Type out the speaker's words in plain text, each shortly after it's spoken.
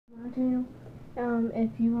My channel.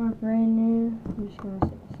 If you are brand new, I'm just gonna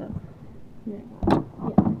say so. Yeah.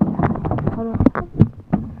 Hold on.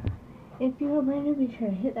 If you are brand new, be sure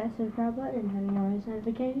to hit that subscribe button and turn on those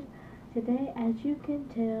notifications. Today, as you can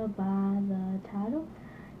tell by the title,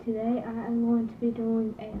 today I am going to be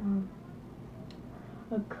doing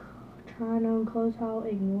a trying on clothes haul.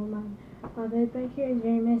 Ignore my bed back here. It's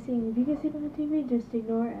very messy, and if you can see my TV, just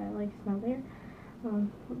ignore it. Like it's not there.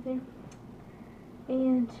 Up there.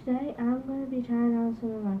 And today I'm going to be trying on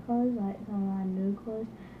some of my clothes, like some of my new clothes.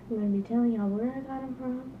 I'm going to be telling y'all where I got them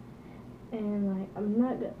from. And like, I'm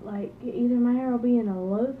not, like, either my hair will be in a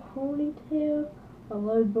low ponytail, a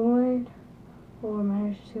low bun, or my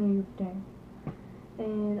hair's just going to be down.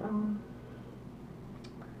 And,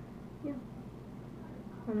 yeah.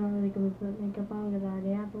 I'm not really going to put makeup on because I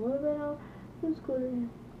already have a little bit on. It's cool.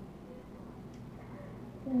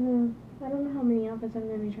 I don't know how many outfits I'm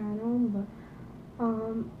going to be trying on, but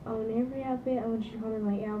on every outfit, I want you to comment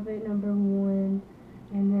like outfit number 1,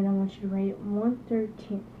 and then I want you to rate it 1 through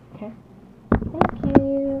 10. Okay? Thank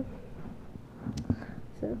you.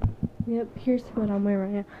 So, yep, here's what I'm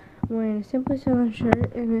wearing right now. I'm wearing a Simply Selling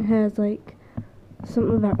shirt, and it has like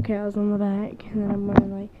something about cows on the back, and then I'm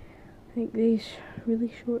wearing like these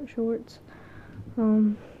really short shorts.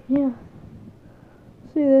 Yeah.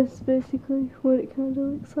 See, that's basically what it kind of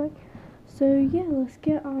looks like. So yeah, let's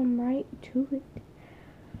get right to it.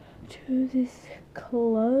 To this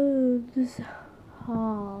clothes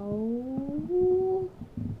haul.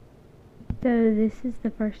 So this is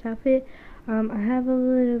the first outfit. I have a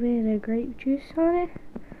little bit of grape juice on it,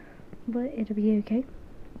 but it'll be okay.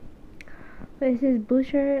 But this is blue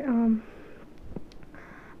shirt.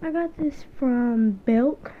 I got this from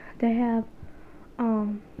Belk. They have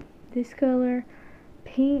this color,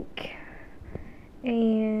 pink,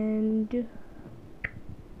 and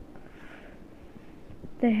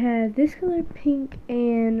they have this color, pink,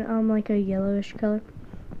 and like a yellowish color.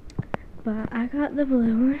 But I got the blue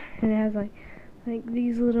one, and it has like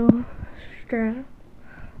these little straps,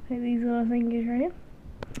 like these little things right here.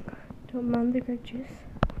 Don't mind the grape juice.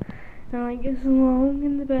 And like it's long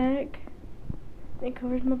in the back. It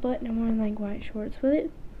covers my butt, and I'm wearing like white shorts with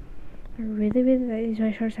it. I really like these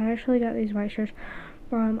white shorts. I actually got these white shorts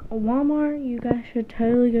from Walmart. You guys should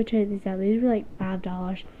totally go check these out. These were like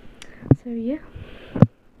 $5. So yeah.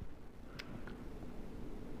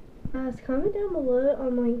 Guys, comment down below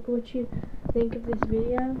on like what you think of this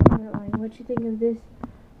video, and like what you think of this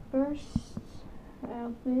first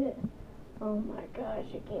outfit. Oh my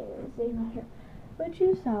gosh, I can't even see my shirt. But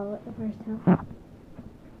you saw it the first time.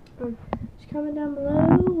 Just comment down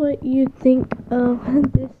below what you think of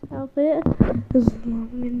this outfit. It's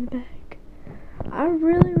long in the back. I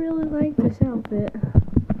really like this outfit.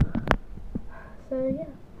 So yeah,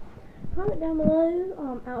 comment down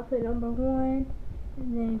below outfit number 1.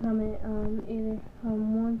 And then comment either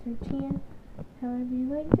 1 through 10, however you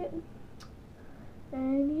liked it.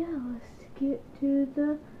 And yeah, let's get to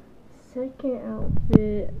the second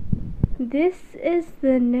outfit. This is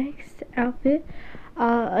the next outfit.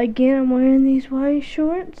 Again, I'm wearing these white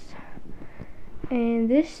shorts. And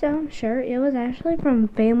this shirt, it was actually from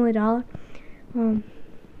Family Dollar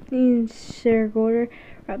in Sarah Gorder,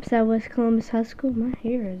 right beside West Columbus High School. My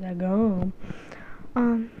hair is a gum.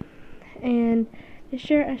 And this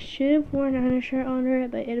shirt, I should have worn an undershirt under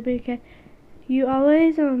it, but it'll be okay. You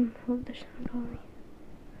always, oh, there's someone calling me.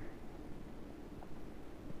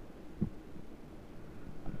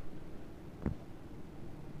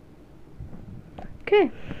 Okay.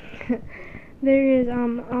 There is,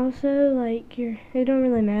 also, like, it don't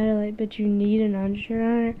really matter, like, but you need an undershirt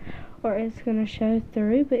on it, or it's gonna show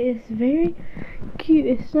through, but it's very cute.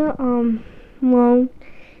 It's not, long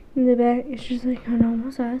in the back. It's just, like, a normal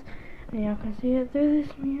size. And y'all can see it through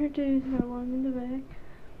this mirror too. It's not long in the back.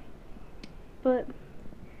 But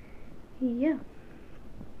yeah.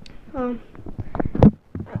 I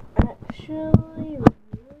actually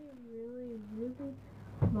really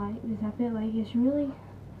like this outfit. Like it's really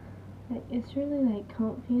like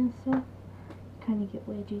comfy and stuff. Kinda get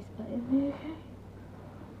wedgies, but it'll be okay.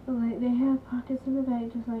 But like they have pockets in the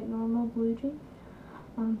back just like normal blue jeans.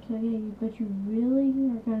 So yeah, but you really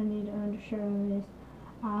are gonna need an undershirt on this.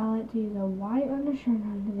 I like to use a white undershirt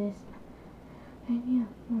under this. And yeah,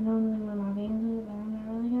 I don't really wear my Vans with it, but I'm not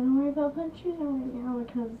really gonna worry about putting shoes on right now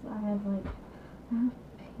because I have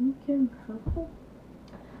pink and purple.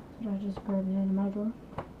 So I just grabbed it out of my drawer.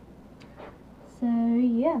 So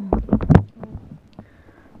yeah.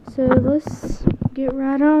 So let's get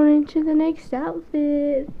right on into the next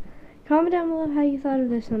outfit. Comment down below how you thought of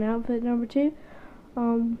this one. Outfit number 2.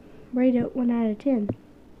 Rate it 1 out of 10.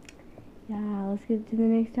 yeah, let's get to the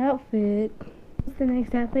next outfit. The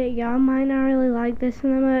next outfit, y'all might not really like this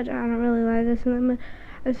one that much. I don't really like this one that much.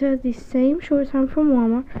 I still have the same shorts on from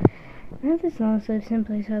Walmart. I have this long sleeve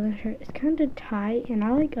Simply Southern shirt. It's kind of tight, and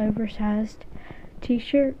I like oversized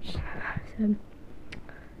t-shirts. So,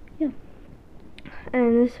 yeah.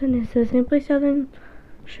 And this one is the Simply Southern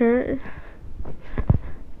shirt.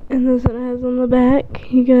 And this one has on the back.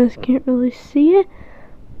 You guys can't really see it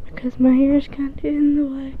because my hair is kind of in the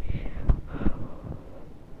way.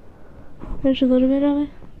 There's a little bit of it,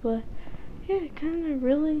 but yeah, kind of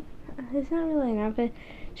really, it's not really an outfit.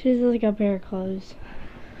 It's just like a pair of clothes.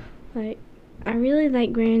 Like, I really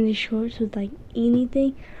like wearing these shorts with like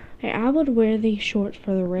anything. Like, I would wear these shorts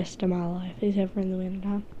for the rest of my life, except for in the winter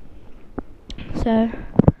time. So,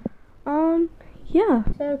 yeah.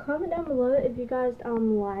 So comment down below if you guys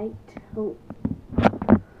liked. So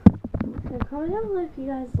comment down below if you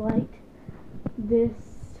guys liked this,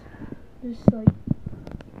 just like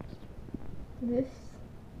this.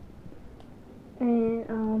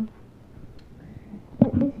 And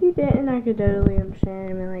if you didn't, I could totally understand.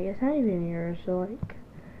 I mean, like, it's not even yours, so like,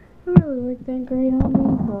 I don't really look that great on me,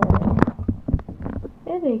 but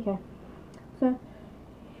it'll be okay. So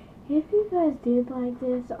if you guys did like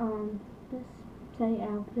this, let's say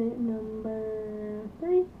outfit number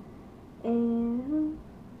 3, and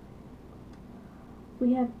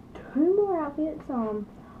we have 2 more outfits.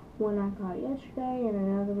 One I got yesterday, and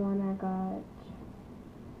another one I got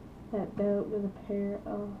that belt with a pair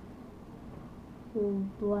of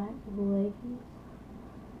black leggings.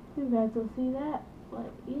 You guys will see that,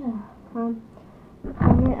 but yeah.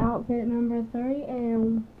 Comment outfit number 3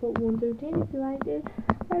 and put 1 through 10 if you liked it.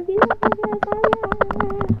 If you liked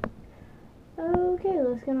it, okay,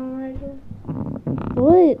 let's get on right here.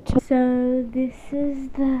 What? So this is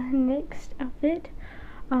the next outfit.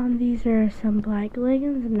 These are some black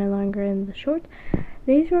leggings. I'm no longer in the shorts.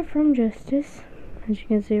 These were from Justice, as you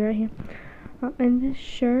can see right here. And this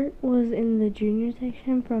shirt was in the junior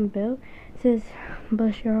section from Bill. It says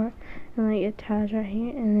 "Bless Your Heart," and like it ties right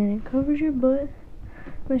here, and then it covers your butt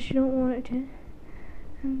unless you don't want it to.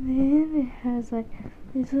 And then it has like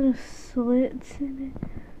these little slits in it.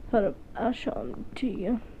 Hold up, I'll show them to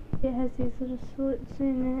you. It has these little slits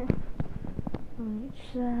in it on each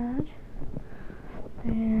side.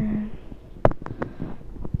 And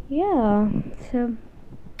yeah, so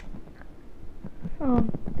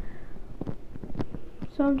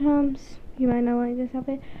sometimes you might not like this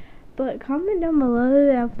outfit, but comment down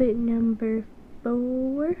below outfit number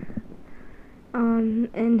 4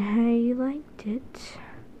 and how you liked it.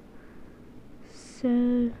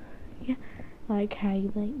 So yeah, like how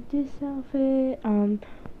you like this outfit, 1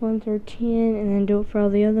 through 10, and then do it for all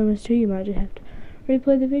the other ones too. You might just have to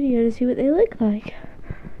replay the video to see what they look like.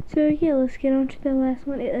 So yeah, let's get on to the last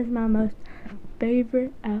one. It is my most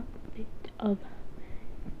favorite outfit of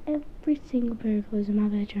every single pair of clothes in my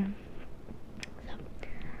bedroom.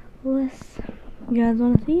 So you guys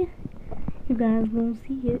want to see it? You guys want to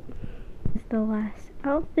see it? It's the last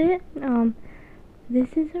outfit.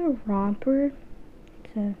 This is a romper.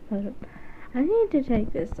 So hold up, I need to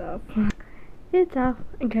take this off. It's off.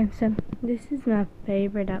 Okay, so this is my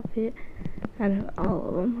favorite outfit out of all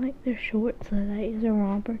of them. Like, they're short, so that is a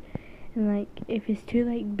romper. And like, if it's too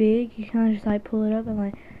like big, you kind of just like pull it up and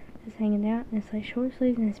like it's hanging down. And it's like short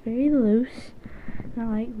sleeves and it's very loose. And I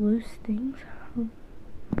like loose things.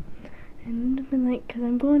 And like, cause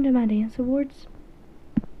I'm going to my dance awards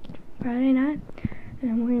Friday night,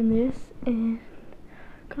 and I'm wearing this. And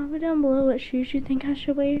comment down below what shoes you think I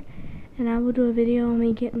should wear, and I will do a video on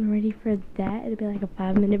me getting ready for that. It'll be like a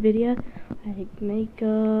 5-minute video, like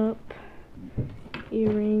makeup,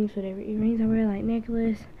 earrings, whatever earrings I wear, like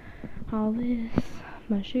necklace, all this,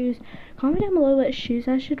 my shoes. Comment down below what shoes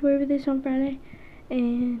I should wear with this on Friday,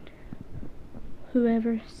 and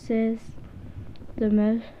whoever says the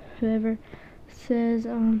most, whoever says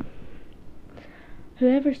one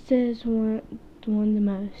the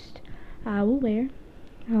most, I will wear.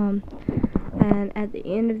 And at the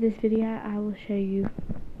end of this video, I will show you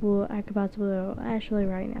what I could possibly wear actually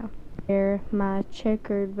right now. They're my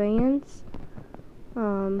checkered Vans,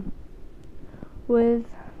 with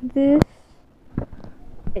this,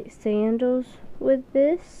 sandals with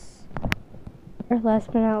this.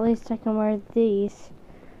 Last but not least, I can wear this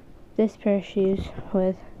pair of shoes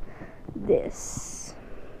with this.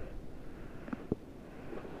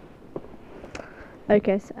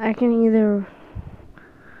 Okay, so I can either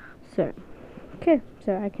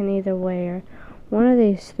I can either wear one of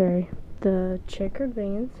these 3, the checkered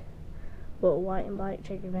Vans, well, white and black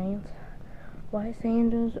checkered Vans, white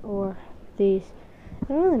sandals, or these. I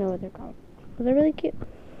don't really know what they're called, but they're really cute.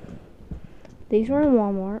 These were in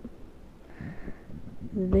Walmart.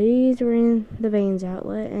 These were in the Vans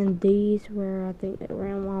outlet, and these were, I think they were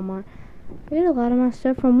in Walmart. I get a lot of my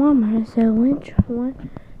stuff from Walmart, so which one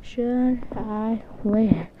should I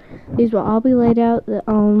wear? These will all be laid out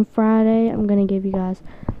on Friday. I'm going to give you guys,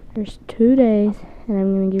 there's 2 days, and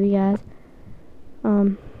I'm going to give you guys,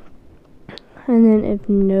 and then if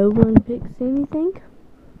no one picks anything,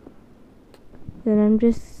 then I'm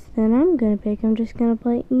going to pick. I'm just going to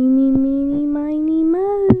play eeny, meeny, miny,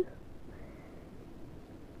 mo.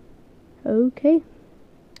 Okay.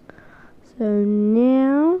 So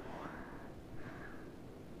now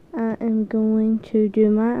I am going to do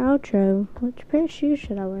my outro. Which pair of shoes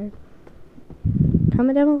should I wear?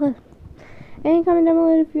 Comment down below. And comment down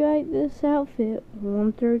below if you like this outfit.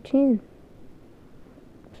 1 through 10.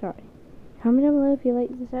 Sorry. Comment down below if you like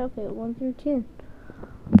this outfit. 1 through 10.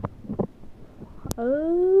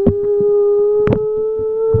 Oh.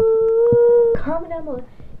 Comment down below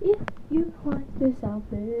if you like this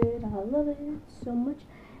outfit. I love it so much.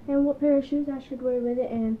 And what pair of shoes I should wear with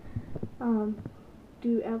it. And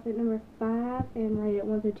do outfit number 5 and rate it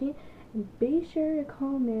 1 through 10. And be sure to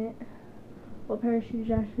comment what pair of shoes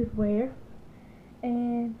I should wear.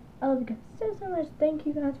 And I love you guys so much. Thank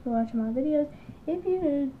you guys for watching my videos. If you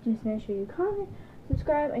do, just make sure you comment,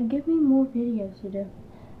 subscribe, and give me more videos to do.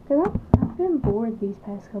 Because I've been bored these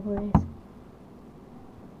past couple of days.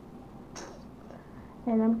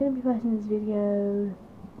 And I'm going to be posting this video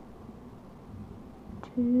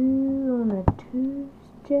on a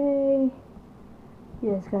Tuesday.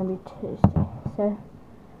 Yeah, it's going to be Tuesday. So,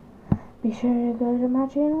 be sure to go to my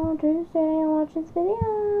channel on Tuesday and watch this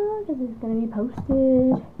video. Because it's going to be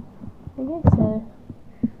posted. Okay, so,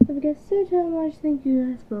 love you guys so much. Thank you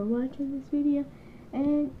guys for watching this video.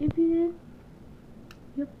 And if you did,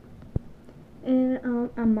 yep. And,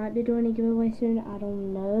 I might be doing a giveaway soon. I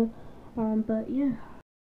don't know. But, yeah.